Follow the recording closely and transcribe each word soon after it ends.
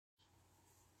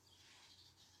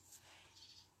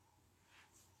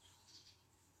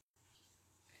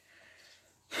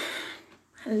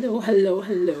Hello, hello,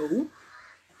 hello.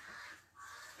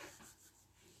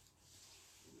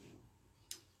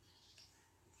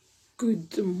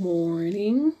 Good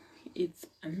morning. It's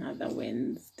another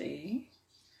Wednesday.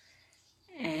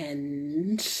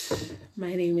 And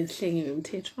my name is Hlengiwe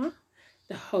Mthethwa,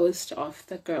 the host of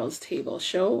the Girls Table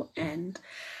Show. And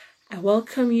I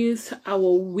welcome you to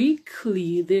our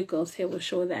weekly The Girls Table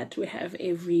Show that we have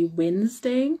every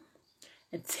Wednesday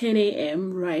at 10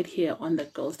 a.m. right here on the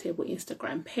Girls Table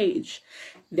Instagram page.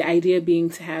 The idea being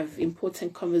to have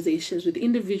important conversations with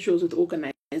individuals, with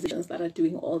organizations that are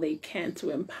doing all they can to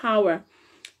empower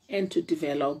and to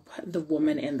develop the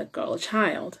woman and the girl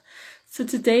child. So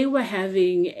today we're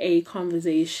having a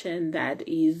conversation that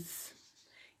is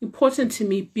important to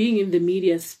me, being in the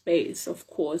media space, of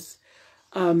course.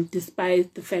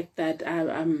 Despite the fact that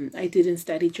I didn't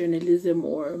study journalism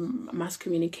or mass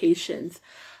communications.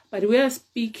 But we are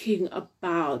speaking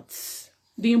about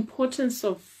the importance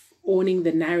of owning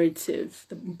the narrative,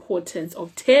 the importance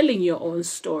of telling your own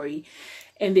story,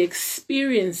 and the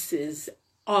experiences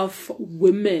of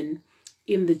women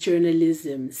in the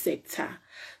journalism sector.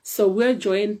 So we're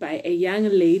joined by a young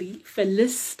lady,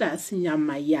 Felistas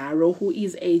Nyamayaro, who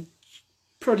is a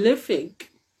prolific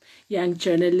young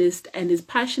journalist and is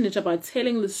passionate about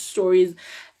telling the stories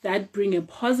that bring a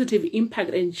positive impact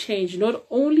and change, not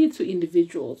only to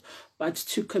individuals, but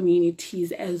to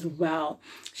communities as well.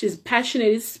 She's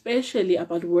passionate especially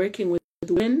about working with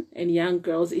women and young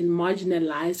girls in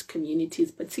marginalized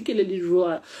communities, particularly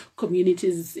rural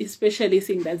communities, especially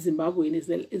seeing that Zimbabwe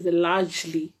is a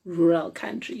largely rural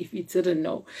country. If you didn't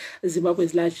know, Zimbabwe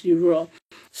is largely rural.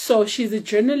 So she's a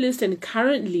journalist and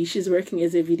currently she's working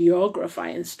as a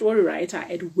videographer and story writer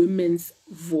at Women's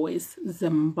Voice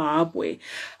Zimbabwe.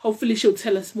 Hopefully she'll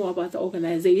tell us more about the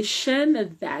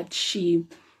organization that she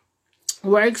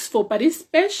works for, but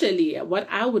especially what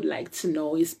I would like to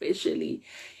know especially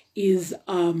is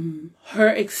her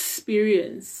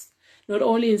experience, not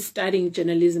only in studying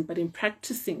journalism, but in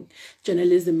practicing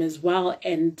journalism as well,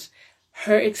 and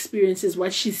her experiences,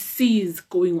 what she sees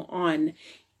going on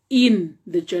in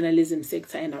the journalism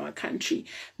sector in our country.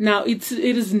 Now, it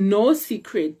is no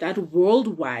secret that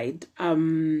worldwide,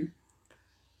 in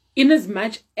as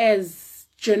much as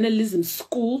journalism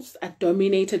schools are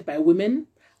dominated by women,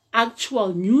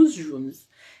 actual newsrooms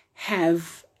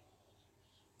have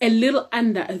a little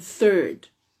under a third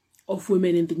of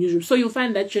women in the newsroom. So you'll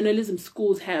find that journalism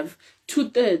schools have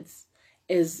 2/3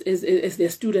 as their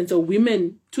students, or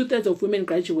women, 2/3 of women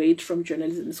graduate from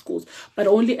journalism schools, but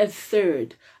only a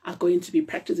third are going to be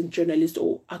practicing journalists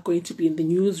or are going to be in the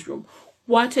newsroom.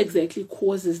 What exactly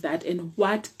causes that, and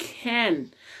what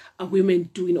can women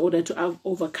do in order to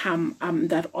overcome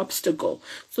that obstacle?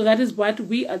 So that is what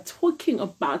we are talking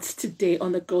about today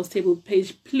on the Girls Table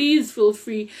page. Please feel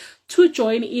free to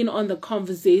join in on the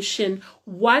conversation.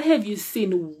 What have you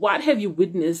seen? What have you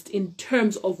witnessed in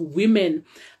terms of women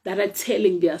that are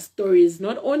telling their stories,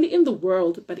 not only in the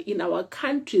world, but in our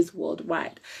countries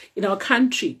worldwide, in our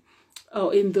country,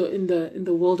 or in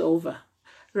the world over?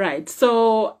 Right.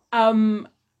 So I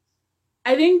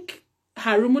think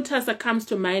Haru Mutasa comes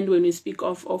to mind when we speak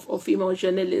of female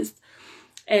journalists,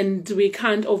 and we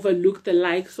can't overlook the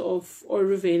likes of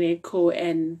Oruveneko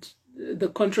and the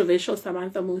controversial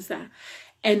Samantha Musa.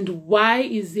 And why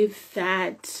is it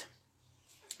that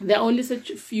there are only such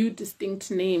a few distinct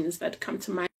names that come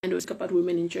to mind when we speak about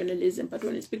women in journalism, but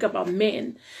when we speak about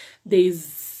men,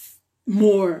 there's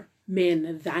more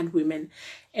men than women?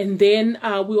 And then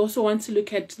we also want to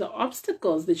look at the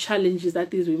obstacles, the challenges that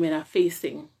these women are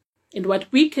facing, and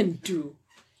what we can do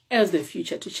as the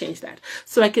future to change that.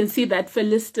 So I can see that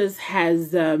Felistas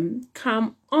has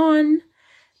come on.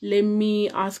 Let me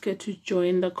ask her to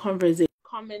join the conversation.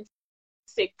 Comment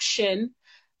section.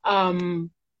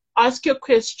 Ask your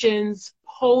questions,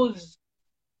 pose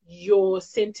your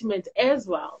sentiment as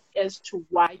well as to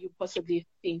why you possibly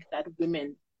think that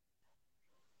women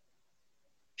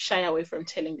shy away from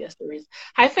telling their stories.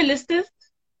 Hi, Felistas.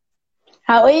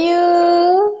 How are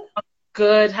you?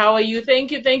 Good. How are you?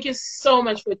 Thank you. Thank you so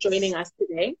much for joining us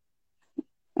today.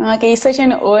 Okay, it's such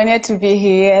an honor to be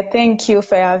here. Thank you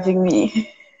for having me.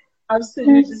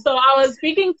 Absolutely. So I was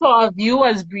speaking to our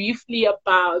viewers briefly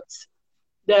about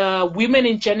the women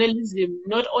in journalism,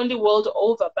 not only world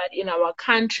over, but in our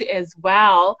country as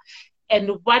well,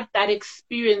 and what that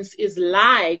experience is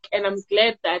like. And I'm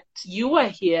glad that you are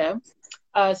here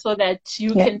so that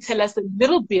you can tell us a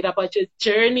little bit about your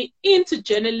journey into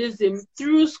journalism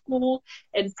through school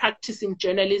and practicing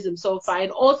journalism so far,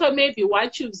 and also maybe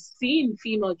what you've seen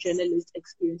female journalists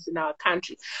experience in our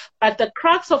country. But the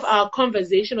crux of our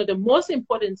conversation, or the most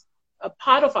important a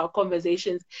part of our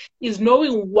conversations is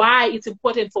knowing why it's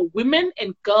important for women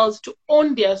and girls to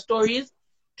own their stories,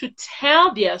 to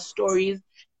tell their stories,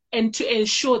 and to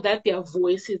ensure that their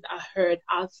voices are heard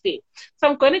out there. So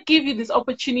I'm going to give you this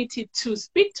opportunity to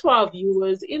speak to our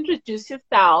viewers, introduce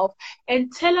yourself, and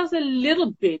tell us a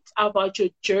little bit about your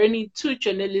journey to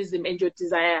journalism and your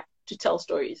desire to tell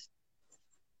stories.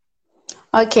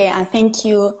 Okay, thank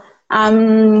you.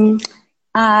 Let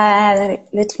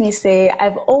me say,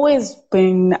 I've always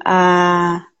been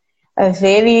a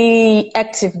very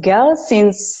active girl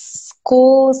since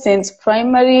school, since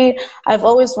primary. I've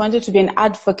always wanted to be an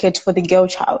advocate for the girl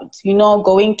child, you know,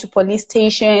 going to police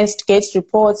stations to get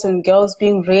reports on girls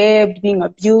being raped, being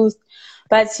abused.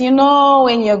 But, you know,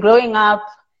 when you're growing up,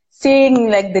 seeing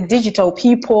like the digital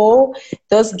people,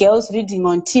 those girls reading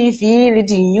on TV,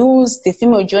 reading news, the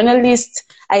female journalists,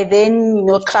 I then, you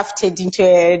know, crafted into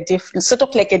a different, sort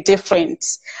of like a different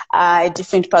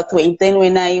pathway. Then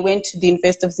when I went to the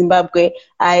University of Zimbabwe,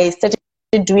 I started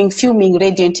doing filming,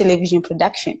 radio and television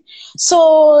production.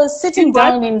 So sitting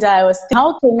down and I was thinking,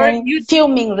 how can I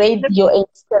filming radio and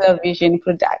television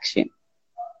production?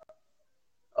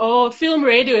 Oh, film,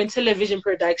 radio and television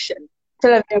production.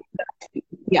 Television production,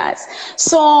 yes.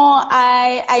 So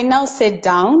I now sat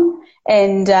down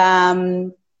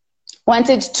and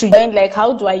wanted to join, like,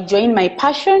 how do I join my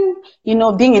passion? You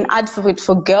know, being an advocate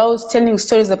for girls, telling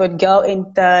stories about girls and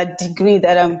the degree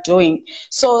that I'm doing.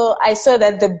 So I saw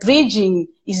that the bridging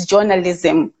is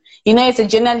journalism. You know, as a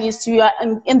journalist, you are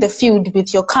in the field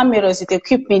with your cameras, with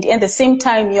equipment, and at the same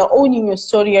time, you're owning your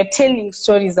story, you're telling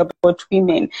stories about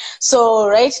women. So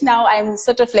right now, I'm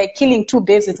sort of like killing two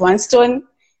birds with one stone,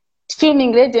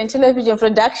 filming, radio and television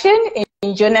production,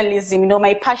 and journalism, you know,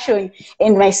 my passion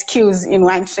and my skills in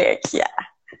one track, yeah.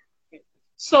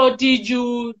 So did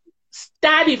you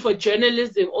study for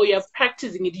journalism, or you're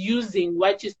practicing it using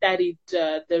what you studied,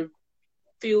 the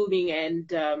filming and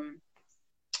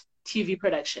TV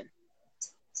production?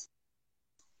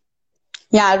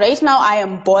 Yeah, right now I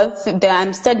am both.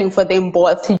 I'm studying for them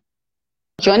both,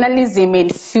 journalism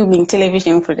and filming,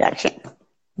 television production.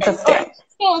 So tell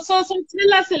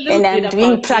us a little and bit I'm about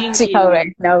doing practical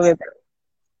right now with them.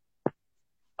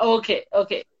 Okay.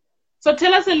 So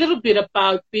tell us a little bit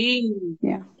about being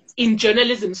in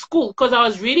journalism school, because I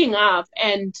was reading up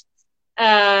and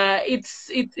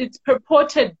it's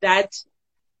purported that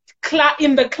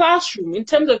in the classroom, in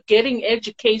terms of getting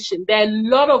education, there are a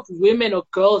lot of women or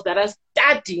girls that are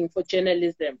studying for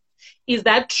journalism. Is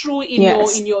that true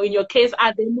in your case?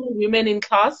 Are there more women in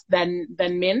class than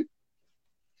men?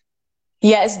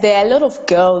 Yes, there are a lot of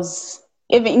girls.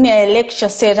 Even in a lecture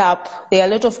setup, there are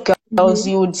a lot of girls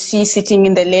you would see sitting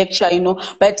in the lecture, you know.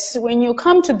 But when you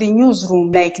come to the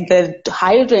newsroom, like the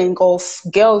high rank of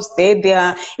girls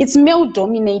there, it's male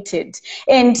dominated.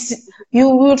 And you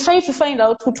will try to find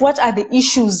out what are the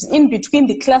issues in between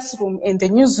the classroom and the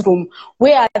newsroom.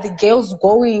 Where are the girls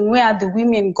going? Where are the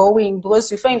women going?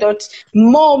 Because you find out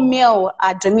more male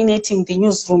are dominating the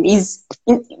newsroom is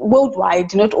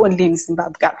worldwide, not only in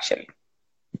Zimbabwe, actually.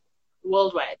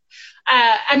 Worldwide.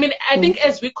 I think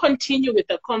as we continue with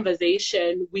the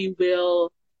conversation, we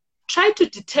will try to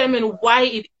determine why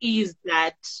it is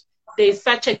that there's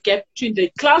such a gap between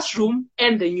the classroom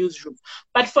and the newsroom.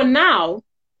 But for now,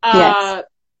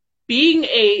 being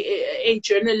a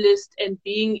journalist and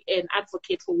being an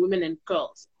advocate for women and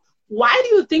girls, why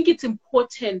do you think it's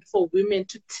important for women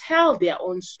to tell their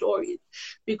own stories?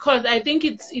 Because I think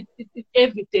it's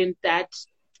evident that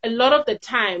a lot of the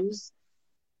times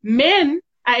men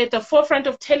are at the forefront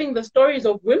of telling the stories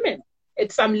of women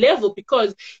at some level,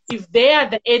 because if they are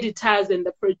the editors and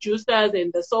the producers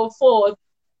and the so forth,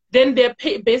 then they're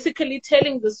basically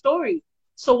telling the story.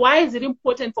 So why is it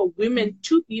important for women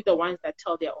to be the ones that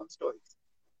tell their own stories?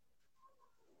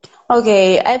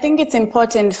 Okay, I think it's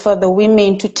important for the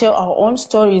women to tell our own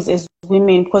stories as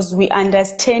women because we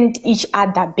understand each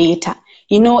other better.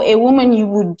 You know, a woman you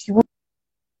will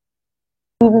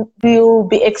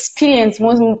be experiencing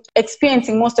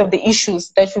most of the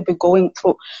issues that you'll be going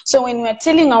through. So when we're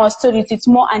telling our stories, it's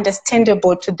more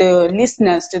understandable to the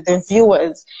listeners, to the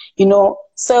viewers, you know.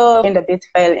 So gender-based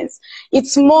violence,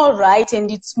 it's more right and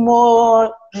it's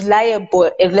more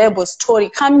reliable story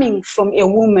coming from a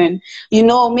woman. You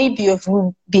know, maybe you've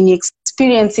been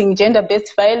experiencing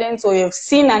gender-based violence or you've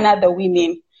seen another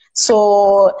woman.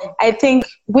 So I think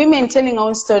women telling our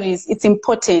own stories, it's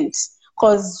important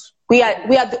because we are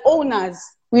the owners.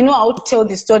 We know how to tell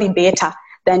the story better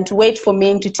than to wait for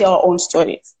men to tell our own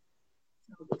stories.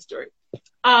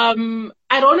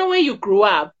 I don't know where you grew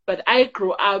up, but I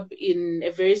grew up in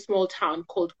a very small town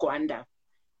called Gwanda.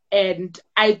 And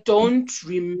I don't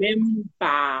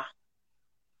remember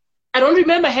I don't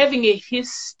remember having a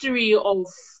history of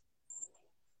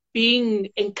being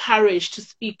encouraged to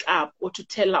speak up or to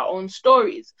tell our own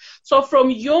stories. So from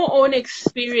your own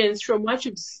experience, from what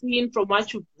you've seen, from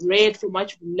what you've read, from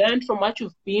what you've learned, from what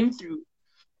you've been through,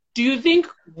 do you think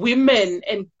women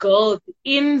and girls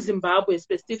in Zimbabwe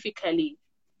specifically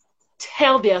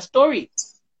tell their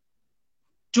stories?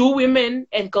 Do women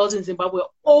and girls in Zimbabwe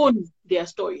own their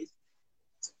stories?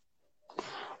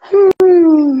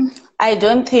 I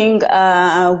don't think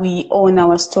we own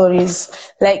our stories.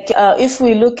 Like if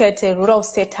we look at a rural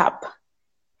setup,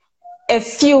 a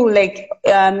few, like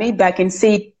maybe I can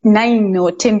say 9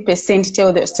 or 10%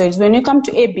 tell their stories. When you come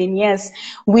to urban, yes,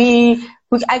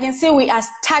 I can say we are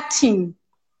starting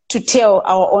to tell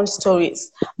our own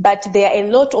stories, but there are a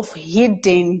lot of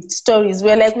hidden stories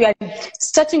where like we are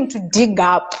starting to dig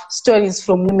up stories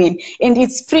from women, and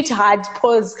it's pretty hard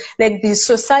because like the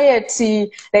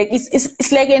society, like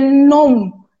it's like a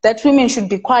norm that women should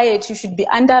be quiet, you should be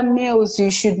under males, you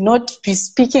should not be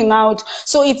speaking out.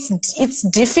 So it's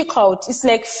difficult. It's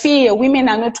like fear. Women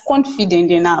are not confident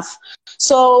enough.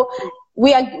 So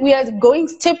we are going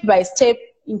step by step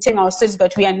in telling our stories,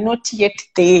 but we are not yet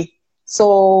there.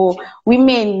 So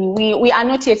women, we are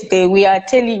not yet there. We are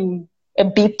telling a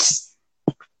bit.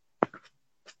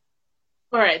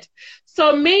 All right.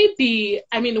 So maybe,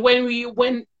 I mean,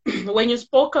 when when you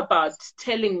spoke about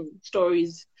telling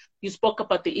stories, you spoke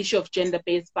about the issue of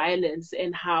gender-based violence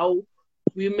and how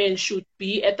women should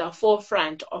be at the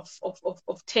forefront of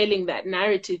telling that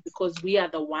narrative because we are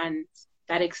the ones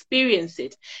that experience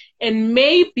it. And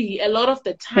maybe a lot of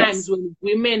the times Yes. when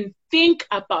women think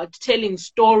about telling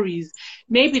stories,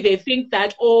 maybe they think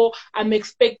that, oh, I'm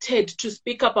expected to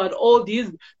speak about all these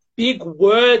big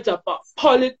words about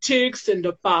politics and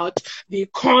about the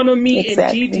economy and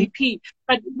Exactly. GDP.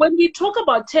 But when we talk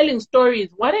about telling stories,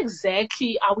 what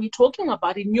exactly are we talking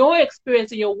about in your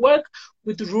experience, in your work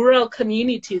with rural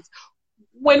communities?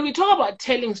 When we talk about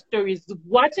telling stories,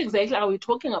 what exactly are we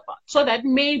talking about? So that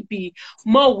maybe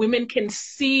more women can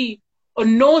see or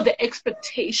know the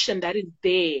expectation that is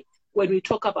there when we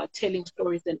talk about telling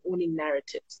stories and owning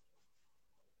narratives.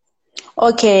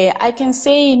 Okay, I can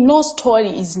say no story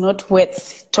is not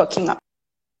worth talking about.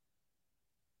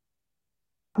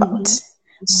 Mm-hmm.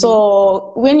 Mm-hmm.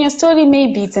 So when your story,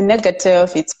 maybe it's a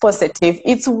negative, it's positive,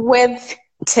 it's worth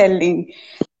telling.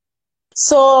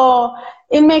 So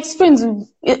in my experience,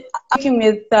 working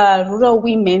with rural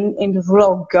women and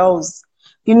rural girls,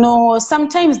 you know,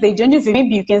 sometimes they don't even,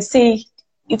 maybe you can say,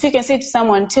 if you can say to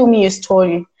someone, tell me your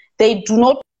story, they do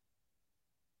not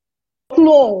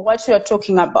know what you are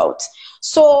talking about.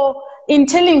 So in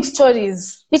telling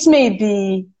stories, it may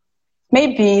be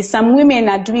maybe some women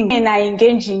are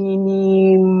engaging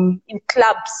in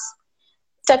clubs,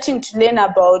 starting to learn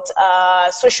about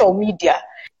social media.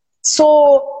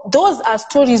 So those are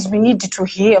stories we need to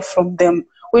hear from them.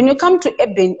 When you come to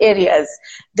urban areas,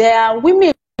 there are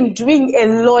women doing a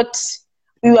lot.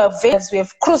 We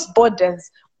have crossed borders.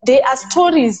 There are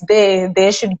stories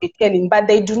they should be telling, but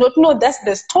they do not know that's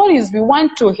the stories we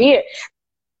want to hear.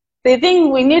 They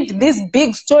think we need these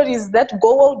big stories that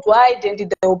go worldwide and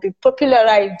they will be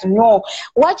popularized. No,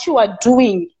 what you are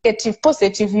doing, negative,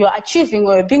 positive, you are achieving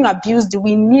or being abused,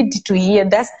 we need to hear.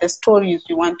 That's the stories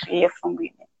we want to hear from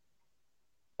women.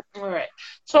 All right.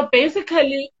 So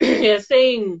basically, you're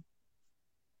saying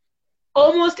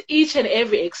almost each and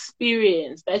every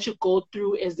experience that you go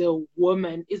through as a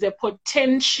woman is a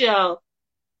potential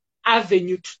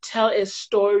avenue to tell a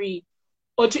story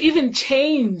or to even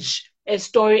change a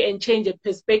story and change a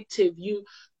perspective.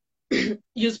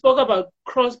 You spoke about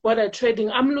cross-border trading.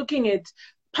 I'm looking at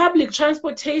public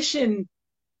transportation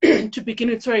to begin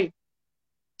with, sorry,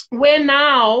 where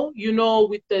now, you know,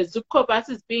 with the Zupco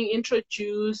buses being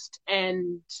introduced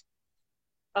and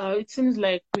it seems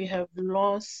like we have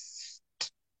lost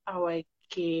our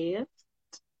guest.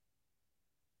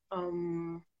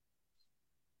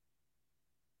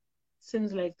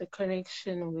 Seems like the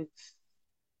connection with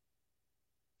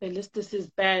Felistas is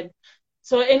bad.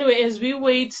 So anyway, as we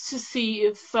wait to see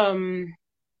if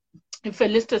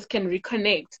Felistas can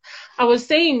reconnect, I was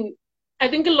saying, I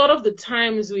think a lot of the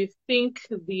times we think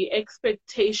the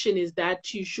expectation is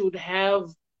that you should have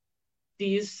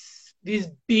these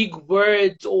big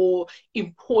words or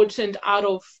important out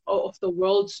of the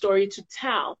world story to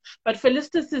tell. But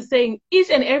Felistas is saying each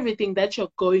and everything that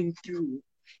you're going through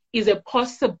is a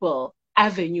possible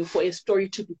avenue for a story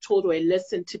to be told or a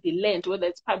lesson to be learned, whether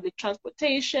it's public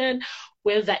transportation,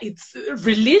 whether it's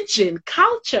religion,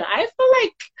 culture. I feel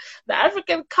like the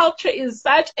African culture is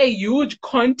such a huge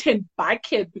content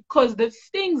bucket because the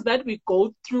things that we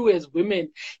go through as women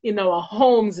in our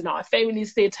homes, in our family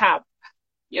setup,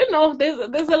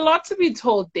 there's a lot to be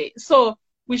told there. So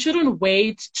we shouldn't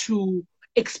wait to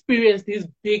experience these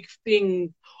big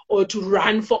things or to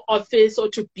run for office or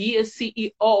to be a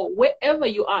CEO, wherever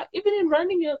you are, even in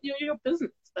running your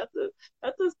business.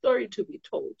 That's a story to be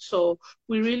told. So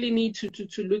we really need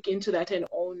to look into that and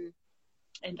own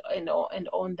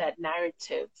that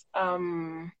narrative.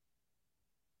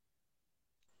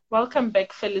 Welcome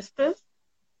back, Felistas.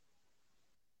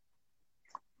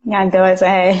 Yeah, there was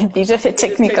a bit of a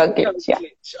technical glitch. Yeah.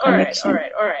 All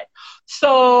right.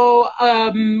 So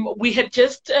we had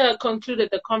just concluded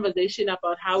the conversation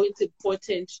about how it's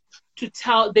important to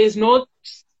tell. There's no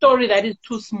story that is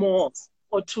too small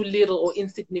or too little or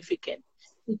insignificant.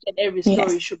 Each and every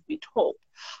story should be told.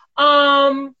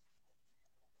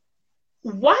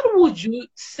 What would you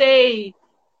say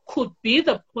could be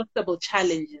the possible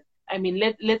challenges? I mean,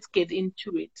 let's get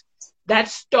into it. That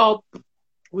stop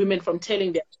women from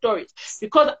telling their stories,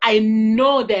 because I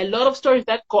know there are a lot of stories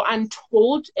that go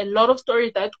untold, a lot of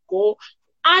stories that go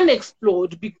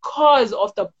unexplored because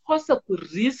of the possible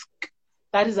risk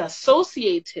that is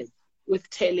associated with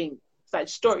telling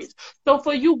such stories. So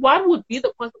for you, what would be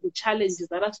the possible challenges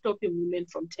that are stopping women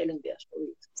from telling their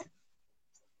stories?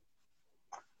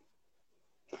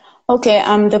 Okay,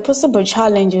 the possible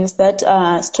challenges that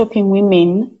are stopping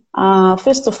women,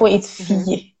 first of all, it's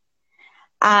fear.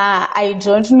 I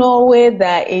don't know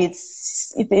whether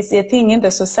it's a thing in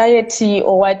the society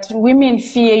or what. Women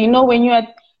fear, when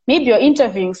maybe you're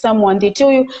interviewing someone, they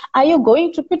tell you, are you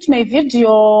going to put my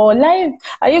video live?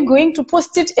 Are you going to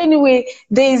post it anyway?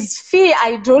 There's fear.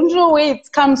 I don't know where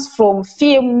it comes from.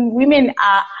 Fear. Women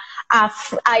are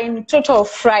in total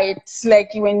fright, like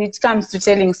when it comes to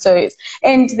telling stories.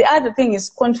 And the other thing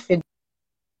is confidence.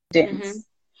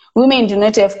 Women do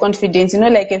not have confidence,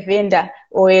 like a vendor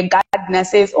or a gardener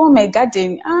says, oh, my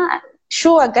garden,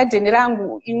 sure, garden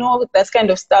rangu, that kind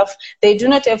of stuff. They do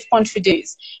not have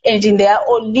confidence. And in their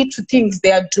own little things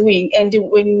they are doing. And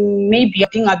when maybe you're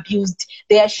being abused,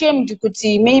 they are ashamed. You could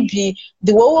see maybe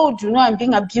the world, I'm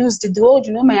being abused. The world,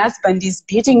 my husband is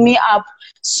beating me up.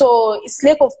 So it's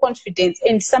lack of confidence.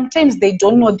 And sometimes they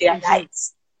don't know their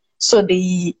rights. So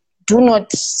they do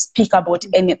not speak about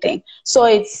anything. So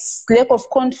it's lack of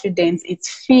confidence,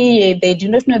 it's fear, they do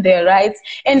not know their rights.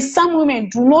 And some women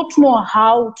do not know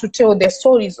how to tell their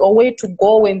stories or where to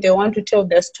go when they want to tell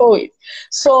their stories.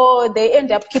 So they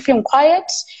end up keeping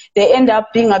quiet, they end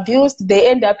up being abused, they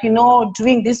end up,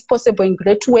 doing this possible and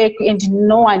great work, and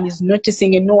no one is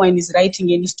noticing and no one is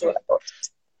writing any story about it.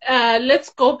 Let's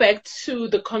go back to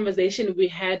the conversation we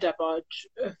had about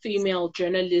a female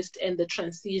journalist and the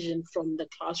transition from the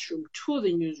classroom to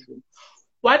the newsroom.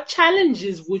 What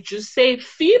challenges would you say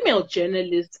female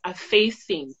journalists are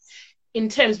facing in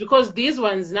terms, because these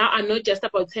ones now are not just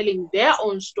about telling their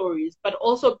own stories, but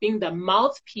also being the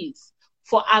mouthpiece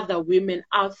for other women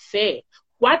out there?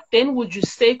 What then would you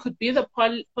say could be the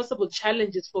possible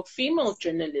challenges for female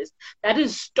journalists that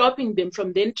is stopping them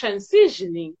from then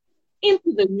transitioning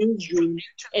into the newsroom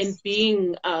and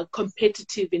being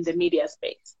competitive in the media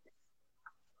space?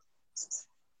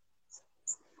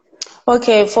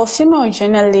 Okay, for female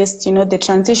journalists, the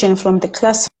transition from the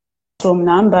classroom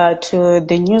number to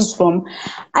the newsroom,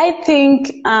 I think,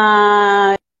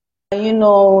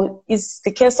 it's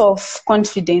the case of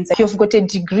confidence. If you've got a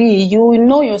degree, you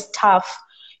know your stuff.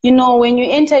 When you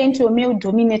enter into a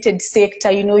male-dominated sector,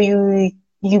 you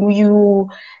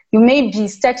maybe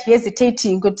start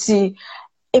hesitating, but see,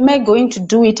 am I going to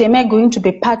do it? Am I going to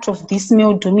be part of this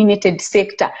male-dominated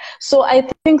sector? So I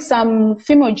think some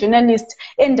female journalists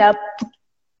end up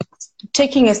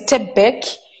taking a step back.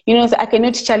 I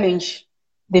cannot challenge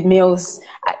the males.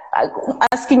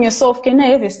 Asking yourself, can I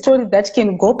have a story that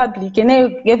can go public? Can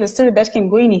I have a story that can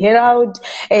go in Herald,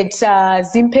 at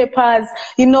Zim Papers?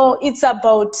 It's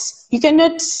about, you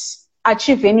cannot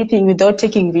achieve anything without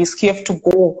taking risk. You have to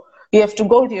go. You have to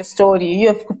go with your story. You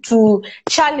have to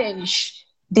challenge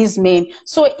these men.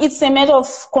 So it's a matter of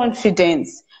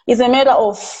confidence. It's a matter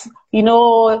of,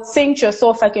 saying to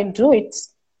yourself, I can do it.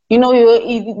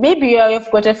 Maybe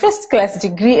you've got a first-class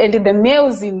degree and the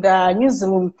males in the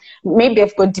newsroom maybe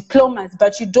have got diplomas,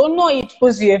 but you don't know it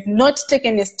because you have not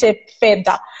taken a step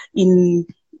further in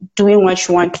doing what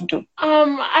you want to do.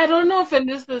 I don't know if in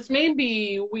this,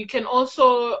 maybe we can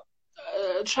also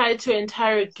try to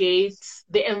interrogate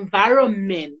the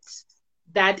environment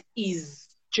that is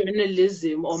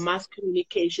journalism or mass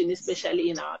communication, especially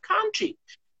in our country.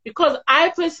 Because I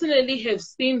personally have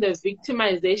seen the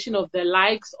victimization of the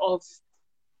likes of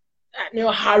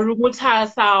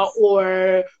Harumutasa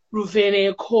or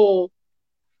Ruveneko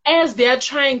as they're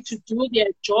trying to do their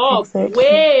job, Exactly.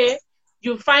 where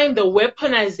you find the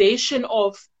weaponization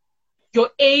of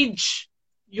your age,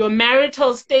 your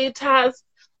marital status,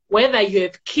 whether you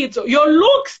have kids or your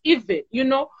looks even,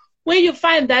 where you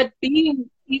find that being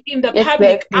in the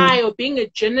public Exactly. eye or being a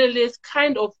journalist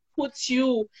kind of puts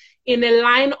you in a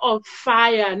line of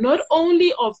fire, not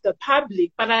only of the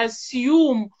public, but I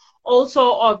assume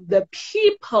also of the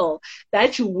people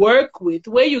that you work with,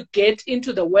 where you get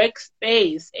into the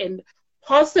workspace and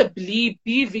possibly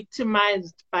be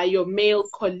victimized by your male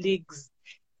colleagues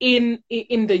in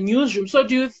the newsroom. So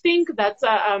do you think that's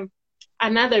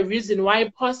another reason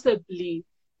why possibly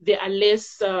there are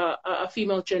less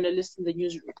female journalists in the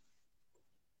newsroom?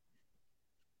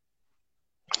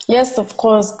 Yes, of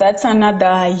course, that's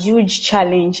another huge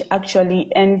challenge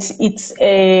actually, and it's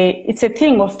a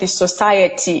thing of the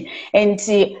society, and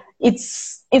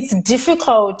it's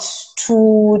difficult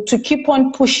to keep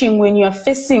on pushing when you're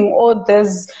facing all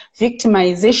this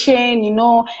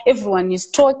victimization. Everyone is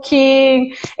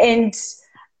talking, and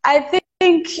I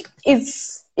think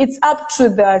it's up to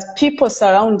the people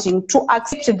surrounding to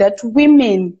accept that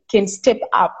women can step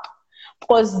up,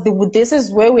 because this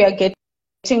is where we are getting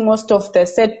most of the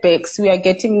setbacks. We are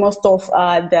getting most of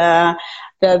the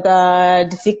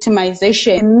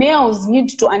victimization. Males need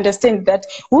to understand that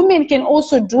women can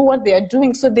also do what they are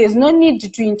doing, so there's no need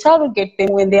to interrogate them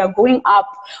when they are going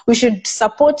up. We should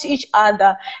support each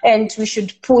other and we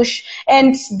should push.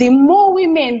 And the more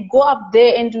women go up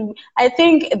there, and I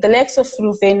think the likes of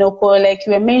Ruvenoko, like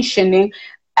you were mentioning,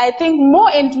 I think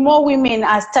more and more women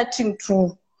are starting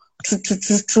to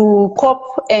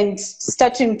cope and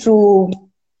starting to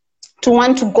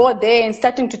want to go there and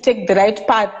starting to take the right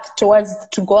path towards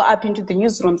to go up into the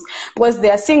newsrooms, because they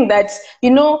are seeing that,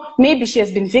 maybe she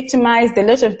has been victimized, a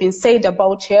lot have been said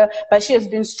about her, but she has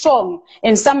been strong,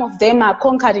 and some of them are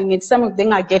conquering it, some of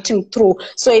them are getting through.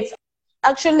 So it's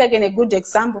actually like a good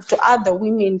example to other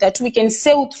women that we can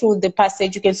sail through the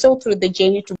passage, you can sail through the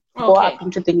journey to go up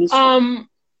into the newsroom.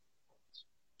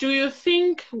 Do you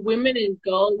think women and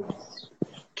girls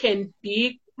can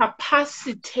be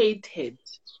capacitated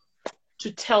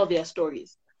to tell their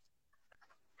stories?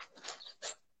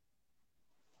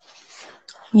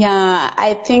 Yeah,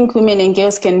 I think women and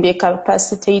girls can be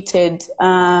capacitated.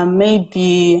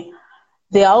 Maybe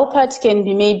the our part can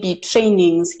be maybe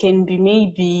trainings, can be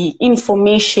maybe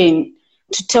information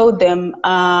to tell them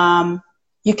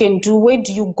you can do, where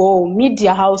do you go,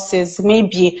 media houses,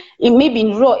 maybe in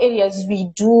rural areas we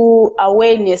do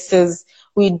awarenesses,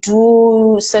 we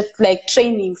do such like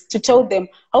trainings to tell them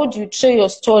how do you tell your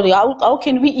story, how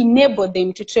can we enable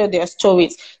them to tell their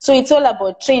stories. So it's all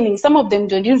about training. Some of them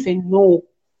don't even know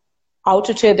how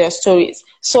to tell their stories,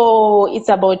 so it's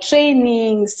about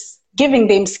trainings, giving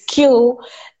them skill,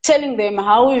 telling them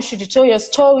how you should tell your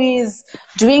stories,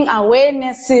 doing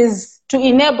awarenesses to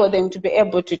enable them to be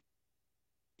able to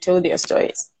tell their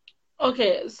stories.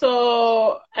 Okay,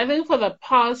 so I think for the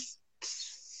past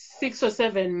 6 or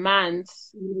 7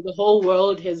 months, the whole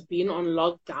world has been on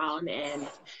lockdown, and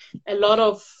a lot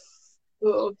of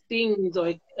things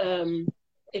or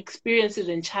experiences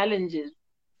and challenges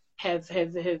have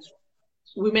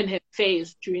women have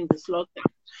faced during this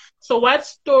lockdown. So what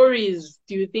stories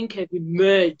do you think have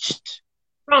emerged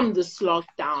from this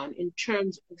lockdown in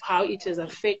terms of how it has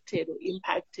affected or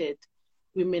impacted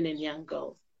women and young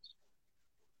girls?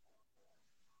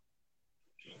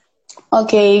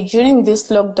 Okay, during this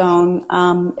lockdown,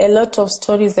 a lot of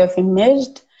stories have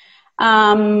emerged.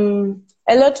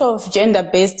 A lot of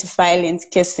gender-based violence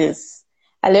cases,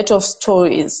 a lot of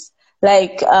stories.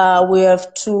 Like we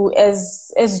have to,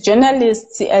 as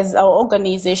journalists, as our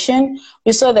organization,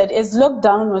 we saw that as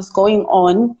lockdown was going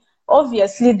on,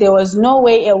 obviously there was no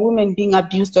way a woman being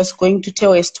abused was going to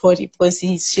tell a story, because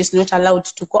she's not allowed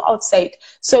to go outside.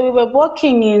 So we were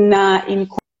working in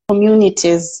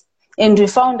communities, and we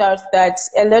found out that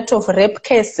a lot of rape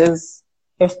cases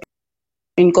have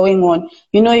been going on.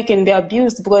 You can be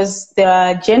abused because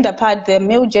the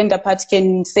male gender part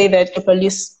can say that the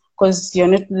police, because you're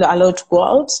not allowed to go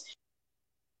out.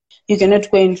 You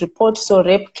cannot go and report. So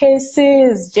rape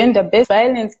cases, gender-based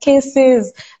violence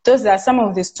cases, those are some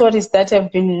of the stories that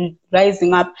have been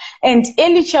rising up. And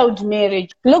early child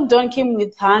marriage. Lockdown came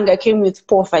with hunger, came with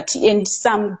poverty, and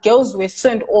some girls were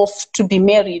sent off to be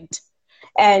married.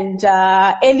 And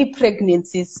early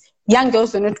pregnancies, young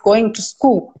girls are not going to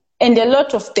school. And a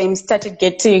lot of them started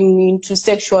getting into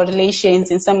sexual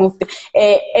relations, and some of them,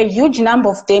 a huge number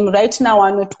of them right now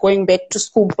are not going back to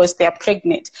school because they are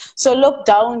pregnant. So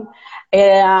lockdown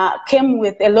came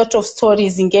with a lot of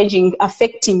stories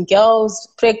affecting girls,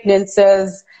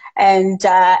 pregnancies, and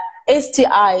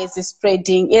STIs is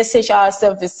spreading, SHR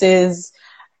services.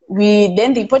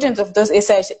 Then the importance of those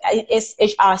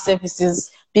SHR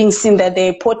services being seen that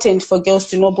they're important for girls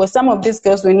to know. But some of these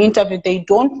girls, when interviewed, they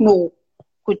don't know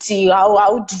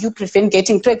how do you prevent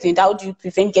getting pregnant? How do you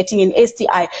prevent getting an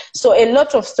STI? So a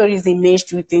lot of stories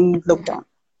emerged within lockdown.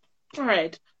 All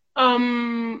right.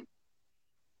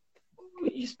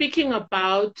 Speaking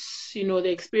about,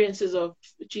 the experiences of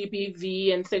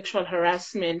GBV and sexual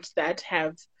harassment that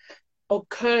have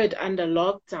occurred under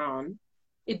lockdown,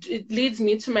 it leads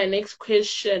me to my next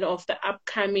question of the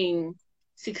upcoming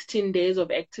 16 days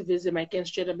of activism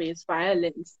against gender-based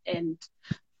violence. And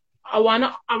I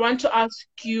want to ask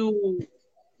you,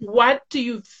 what do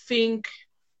you think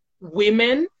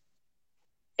women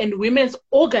and women's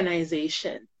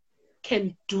organization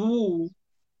can do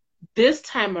this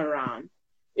time around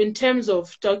in terms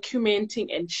of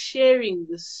documenting and sharing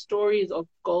the stories of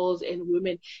girls and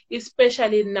women,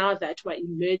 especially now that we're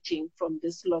emerging from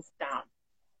this lockdown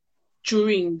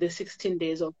during the 16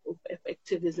 days of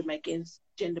activism against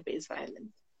gender-based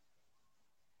violence?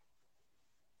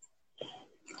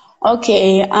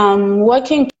 Okay,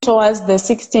 working towards the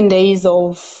 16 days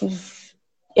of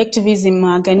activism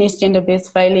against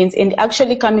gender-based violence and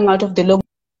actually coming out of the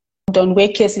lockdown where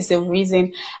cases have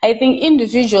risen, I think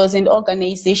individuals and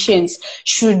organizations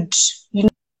should,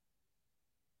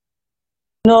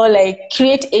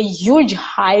 create a huge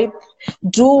hype,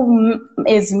 do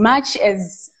as much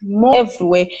as more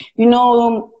everywhere.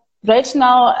 Right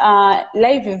now,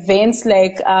 live events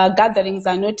like gatherings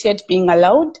are not yet being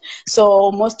allowed.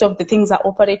 So most of the things are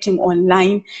operating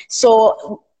online.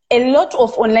 So a lot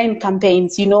of online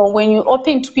campaigns, when you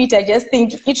open Twitter, I just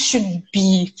think it should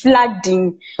be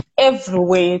flooding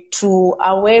everywhere to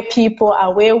aware people,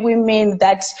 aware women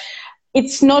that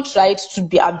it's not right to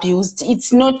be abused.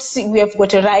 It's not, we have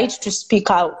got a right to speak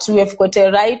out. We have got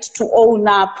a right to own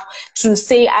up, to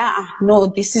say, no,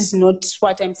 this is not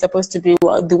what I'm supposed to be,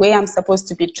 the way I'm supposed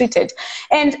to be treated.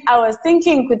 And I was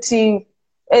thinking, Kuti,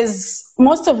 as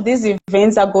most of these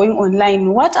events are going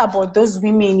online, what about those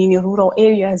women in rural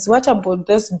areas? What about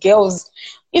those girls?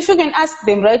 If you can ask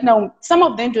them right now, some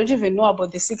of them don't even know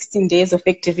about the 16 days of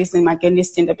activism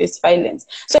against gender-based violence.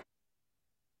 So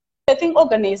I think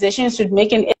organizations should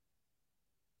make an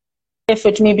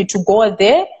effort maybe to go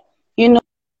there,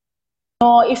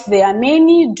 if there are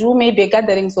many, do maybe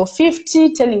gatherings of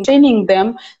 50, training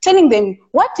them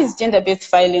what is gender-based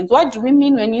violence, what do we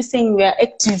mean when you're saying we are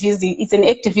activism, it's an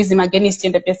activism against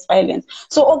gender-based violence.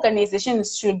 So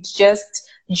organizations should just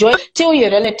tell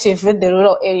your relative in the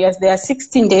rural areas, there are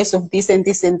 16 days of this and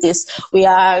this and this. We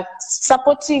are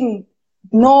supporting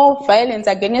no violence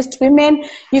against women.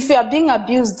 If you are being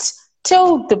abused,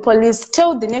 tell the police,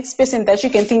 tell the next person that you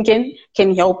can think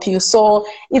can help you. So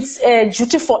it's a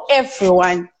duty for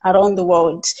everyone around the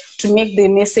world to make the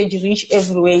message reach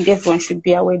everywhere, and everyone should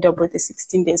be aware about the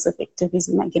 16 days of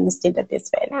activism against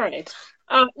gender-based violence. All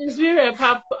right. As we wrap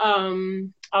up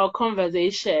our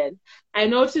conversation, I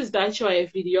noticed that you are a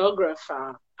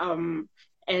videographer, and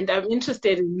I'm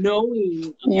interested in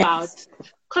knowing about,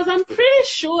 because I'm pretty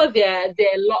sure there are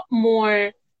a lot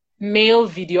more male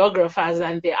videographers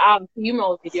than there are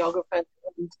female videographers.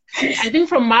 And I think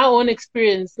from my own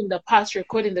experience in the past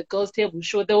recording the Girls Table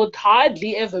Show, there would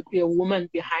hardly ever be a woman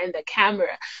behind the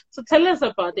camera. So tell us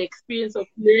about the experience of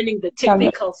learning the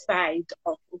technical side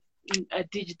of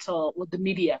digital or the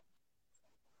media.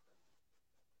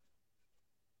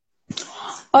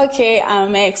 Okay,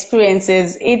 my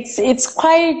experiences, it's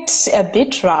quite a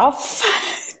bit rough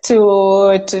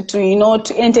to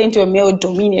enter into a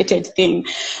male-dominated thing.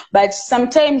 But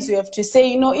sometimes you have to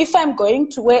say, if I'm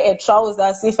going to wear a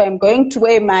trousers, if I'm going to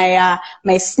wear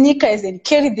my sneakers and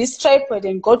carry this tripod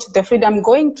and go to the field, I'm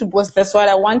going to, because that's what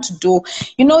I want to do.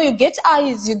 You get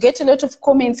eyes, you get a lot of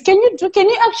comments. Can you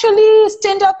actually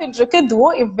stand up and record the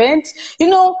whole event?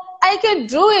 I can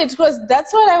do it because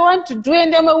that's what I want to do.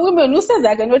 And I'm a woman who says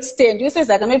I cannot stand, who says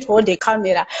I cannot hold a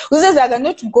camera, who says I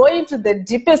cannot go into the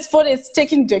deepest forest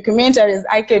taking documentaries.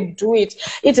 I can do it.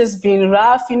 It has been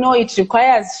rough. It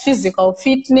requires physical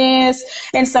fitness,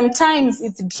 and sometimes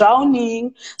it's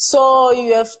drowning. So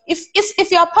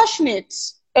if you're passionate,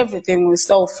 everything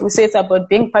yourself. We say it's about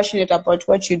being passionate about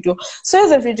what you do. So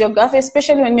as a videographer,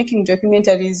 especially when making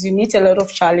documentaries, you meet a lot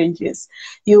of challenges.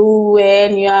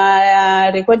 When you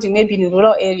are recording maybe in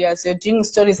rural areas, you're doing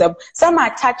stories of, some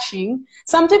are touching,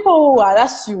 some people will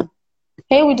ask you,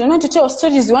 hey, we don't want to tell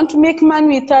stories, we want to make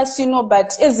money with us,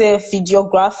 but as a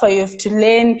videographer, you have to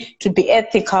learn to be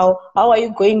ethical. How are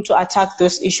you going to attack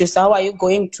those issues? How are you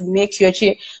going to make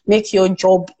your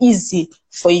job easy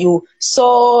for you?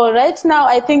 So right now,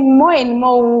 I think more and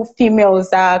more females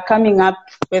are coming up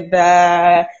with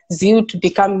the zeal to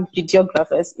become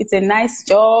videographers. It's a nice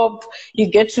job. You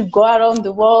get to go around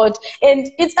the world,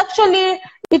 and it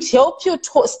helps you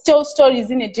to tell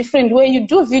stories in a different way. You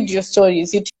do video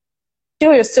stories. You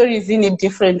tell your stories in a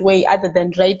different way other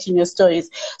than writing your stories.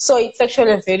 So it's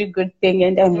actually a very good thing,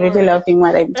 and I'm really loving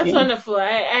what I'm That's doing. wonderful.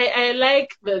 I like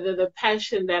the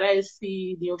passion that I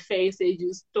see in your face as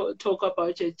you talk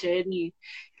about your journey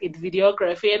in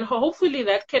videography, and hopefully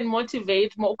that can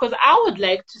motivate more, because I would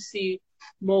like to see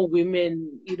more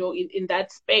women, in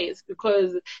that space,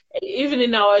 because even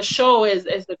in our show as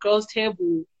the Girls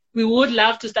Table, we would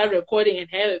love to start recording and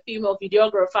have a female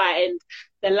videographer and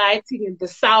the lighting and the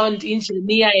sound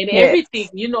engineer and everything,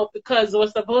 because we're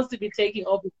supposed to be taking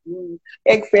over the world.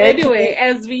 Exactly. Anyway,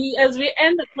 as we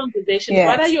end the conversation, Yes.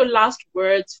 what are your last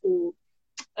words for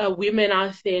women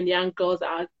out there and young girls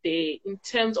out there in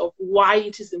terms of why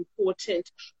it is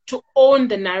important to own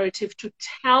the narrative, to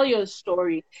tell your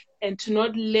story, and to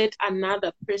not let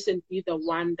another person be the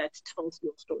one that tells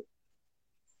your story?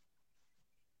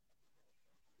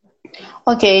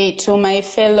 Okay, to my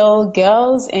fellow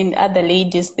girls and other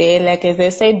ladies there, like as I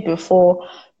said before,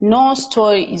 no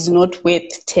story is not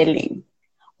worth telling.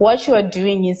 What you are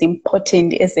doing is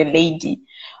important as a lady.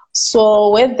 So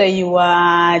whether you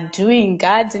are doing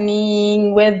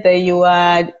gardening, whether you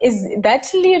are, that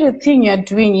little thing you're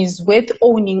doing is worth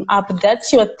owning up.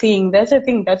 That's your thing. That's the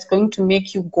thing that's going to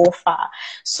make you go far.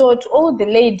 So to all the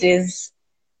ladies,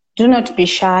 do not be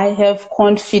shy, have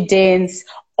confidence,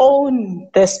 own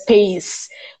the space,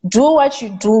 do what you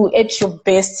do at your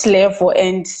best level,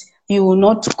 and you will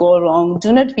not go wrong.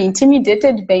 Do not be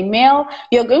intimidated by male.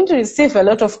 You're going to receive a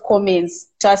lot of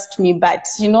comments, trust me, but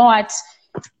you know what?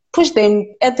 Push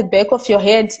them at the back of your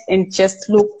head and just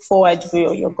look forward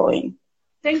where you're going.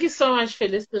 Thank you so much,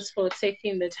 Felistas, for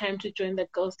taking the time to join the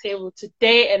Girls Table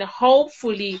today, and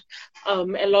hopefully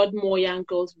a lot more young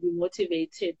girls will be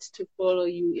motivated to follow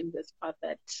you in this path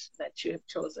that you have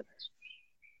chosen.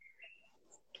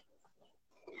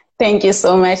 Thank you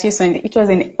so much. It was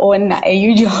an honor, a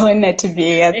huge honor to be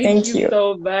here. Thank you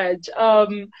so much.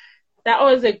 That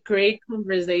was a great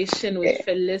conversation with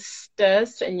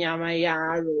Felistas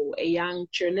Nyamayaro, a young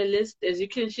journalist. As you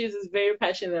can see, she's very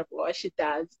passionate about what she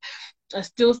does.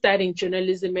 Still studying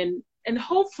journalism, and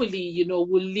hopefully, we'll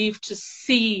live to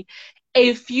see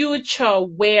a future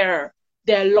where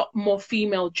there are a lot more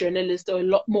female journalists or a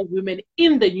lot more women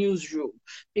in the newsroom,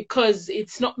 because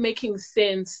it's not making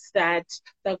sense that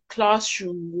the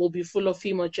classroom will be full of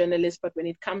female journalists, but when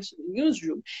it comes to the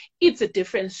newsroom, it's a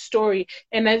different story.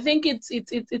 And I think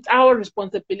it's our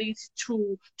responsibility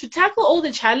to tackle all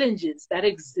the challenges that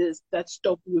exist that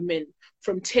stop women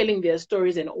from telling their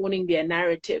stories and owning their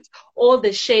narratives. All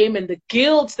the shame and the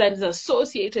guilt that is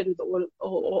associated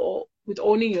with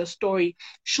owning your story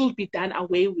should be done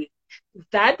away with.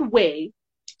 That way,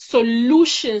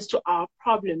 solutions to our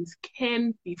problems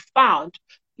can be found,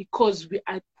 because we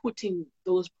are putting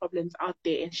those problems out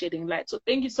there and shedding light. So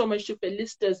thank you so much to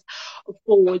Felistas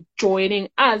for joining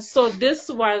us. So this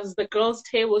was the Girls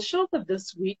Table Show for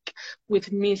this week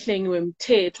with me,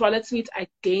 Hlengwe. Let's meet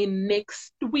again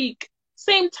next week.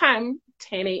 Same time,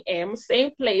 10 a.m.,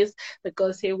 same place, the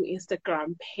Girls Table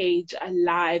Instagram page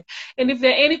alive. And if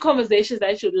there are any conversations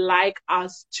that you'd like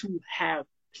us to have,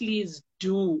 please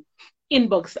do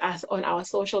inbox us on our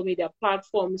social media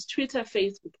platforms, Twitter,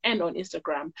 Facebook, and on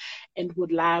Instagram, and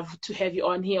would love to have you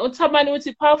on here. On Tabani, with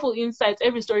powerful insights,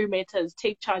 every story matters.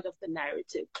 Take charge of the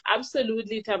narrative.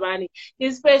 Absolutely, Tabani,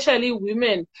 especially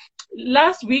women.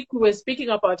 Last week, we were speaking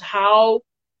about how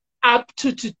up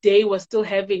to today, we're still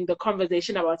having the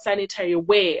conversation about sanitary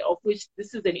wear, of which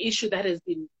this is an issue that has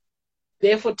been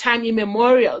there for time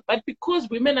immemorial. But because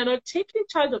women are not taking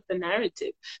charge of the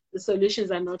narrative, the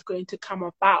solutions are not going to come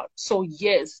about. So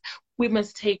yes, we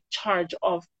must take charge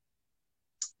of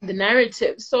the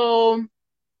narrative. So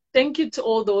thank you to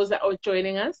all those that are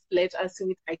joining us. Let us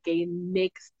meet again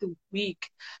next week.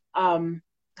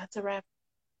 That's a wrap.